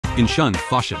In Shunde,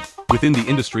 within the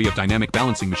industry of dynamic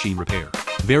balancing machine repair,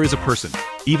 there is a person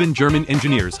even German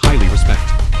engineers highly respect.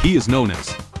 He is known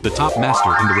as the top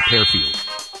master in the repair field.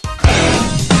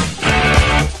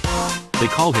 They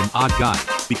call him Odd Guy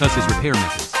because his repair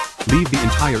methods leave the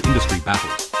entire industry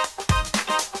baffled.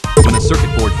 When a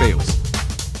circuit board fails,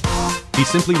 he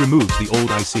simply removes the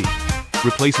old IC,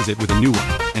 replaces it with a new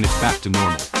one, and it's back to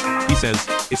normal. He says,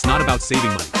 it's not about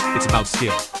saving money, it's about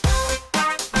skill.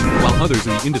 While others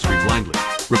in the industry blindly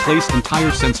replace entire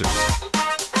sensors,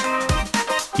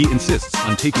 he insists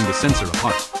on taking the sensor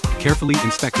apart, carefully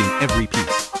inspecting every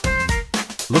piece,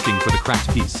 looking for the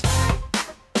cracked piece,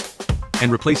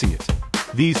 and replacing it.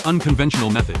 These unconventional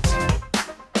methods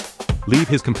leave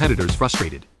his competitors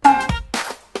frustrated.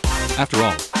 After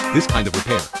all, this kind of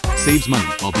repair saves money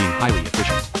while being highly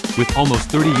efficient. With almost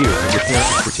 30 years of repair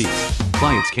expertise,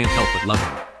 clients can't help but love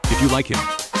him. If you like him,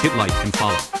 hit like and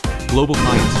follow. Global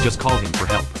clients just call him for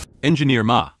help. Engineer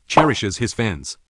Ma cherishes his fans.